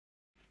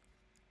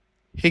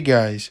Hey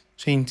guys,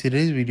 so in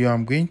today's video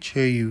I'm going to show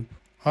you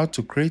how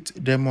to create a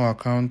demo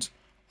account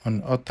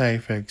on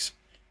OctaFX.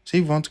 So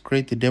if you want to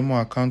create a demo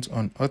account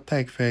on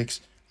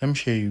OctaFX, let me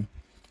show you.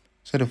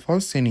 So the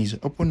first thing is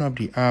open up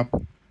the app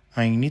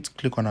and you need to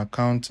click on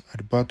account at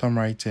the bottom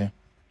right here.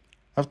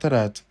 After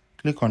that,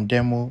 click on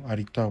demo at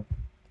the top.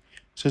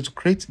 So to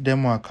create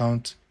demo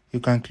account, you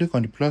can click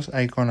on the plus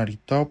icon at the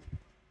top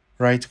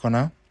right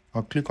corner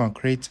or click on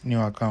create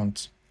new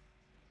account.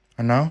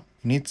 And now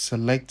you need to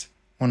select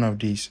one of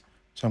these.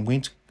 So I'm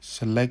going to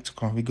select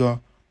configure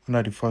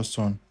under the first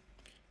one.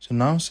 So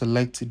now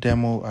select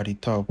demo at the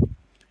top.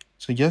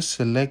 So just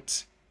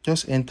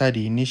enter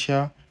the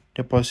initial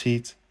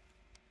deposit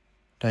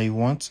that you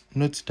want.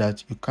 Note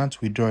that you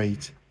can't withdraw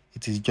it.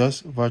 It is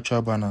just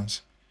virtual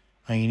balance.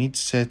 And you need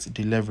to set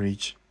the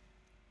leverage.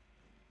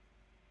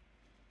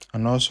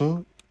 And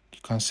also you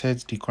can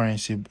set the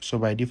currency. So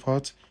by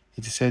default,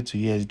 it is set to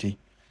USD.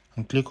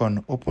 And click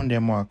on open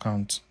demo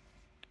account.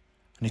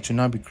 And it will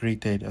now be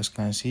created. As you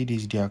can see,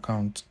 this is the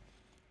account.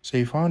 So if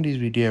you found this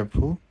video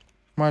helpful,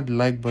 smash the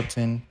like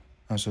button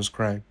and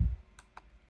subscribe.